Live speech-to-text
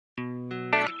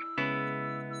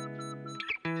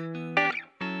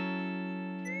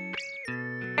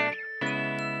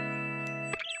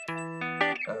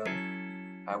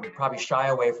I would probably shy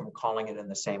away from calling it in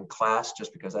the same class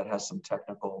just because that has some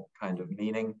technical kind of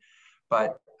meaning.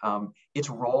 But its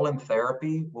role in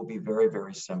therapy will be very,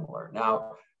 very similar.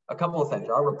 Now, a couple of things.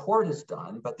 Our report is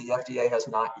done, but the FDA has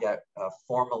not yet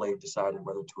formally decided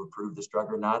whether to approve this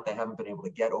drug or not. They haven't been able to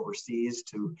get overseas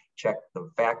to check the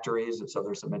factories, and so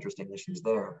there's some interesting issues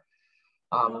there.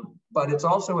 But it's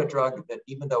also a drug that,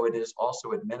 even though it is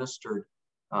also administered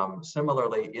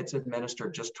similarly, it's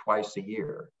administered just twice a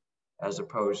year, as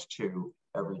opposed to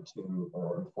every 2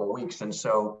 or 4 weeks. And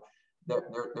so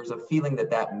there's a feeling that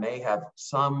that may have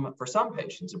some, for some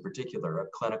patients in particular, a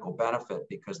clinical benefit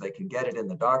because they can get it in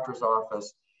the doctor's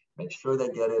office, make sure they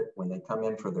get it when they come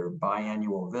in for their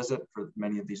biannual visit for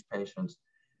many of these patients.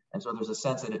 And so there's a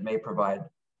sense that it may provide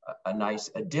a nice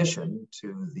addition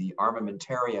to the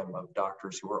armamentarium of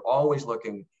doctors who are always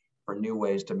looking for new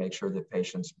ways to make sure that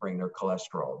patients bring their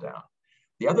cholesterol down.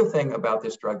 The other thing about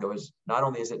this drug, though, is not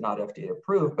only is it not FDA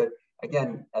approved, but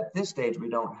again, at this stage, we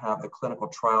don't have the clinical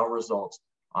trial results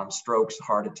on strokes,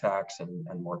 heart attacks,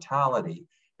 and mortality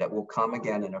that will come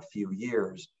again in a few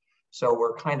years. So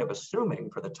we're kind of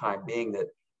assuming for the time being that,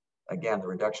 again, the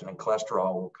reduction in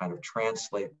cholesterol will kind of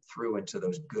translate through into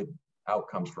those good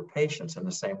outcomes for patients in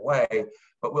the same way,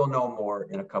 but we'll know more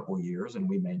in a couple of years, and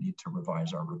we may need to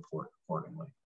revise our report accordingly.